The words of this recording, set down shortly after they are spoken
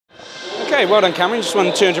Okay, well done, Cameron. Just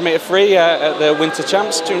won 200 metre free at the Winter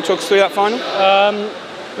Champs. Do you want to talk us through that final?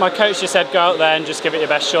 My coach just said go out there and just give it your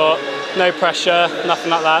best shot. No pressure, nothing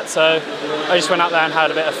like that. So I just went out there and had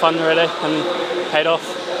a bit of fun, really, and paid off.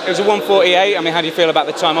 It was a 1:48. I mean, how do you feel about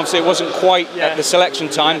the time? Obviously, it wasn't quite at the selection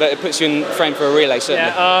time, but it puts you in frame for a relay, certainly.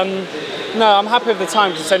 Yeah. No, I'm happy with the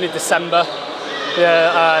time because it's only December.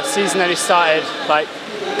 The season only started like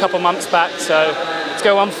a couple months back, so to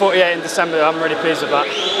go 1:48 in December, I'm really pleased with that.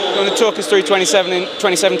 You want to talk us through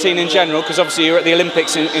 2017 in general, because obviously you were at the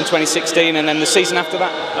Olympics in 2016 and then the season after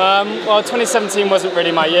that? Well, 2017 wasn't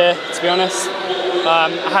really my year, to be honest. I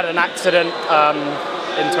had an accident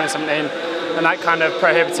in 2017 and that kind of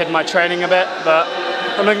prohibited my training a bit, but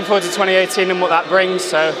I'm looking forward to 2018 and what that brings,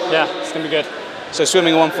 so yeah, it's going to be good. So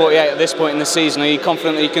swimming a 1:48 at this point in the season, are you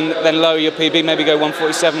confident that you can then lower your PB, maybe go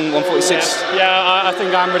 1:47, 1:46? Yeah, I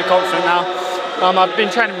think I'm really confident now. I've been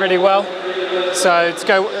training really well, so to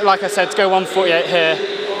go, like I said, to go 1:48 here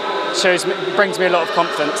brings me a lot of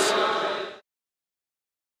confidence.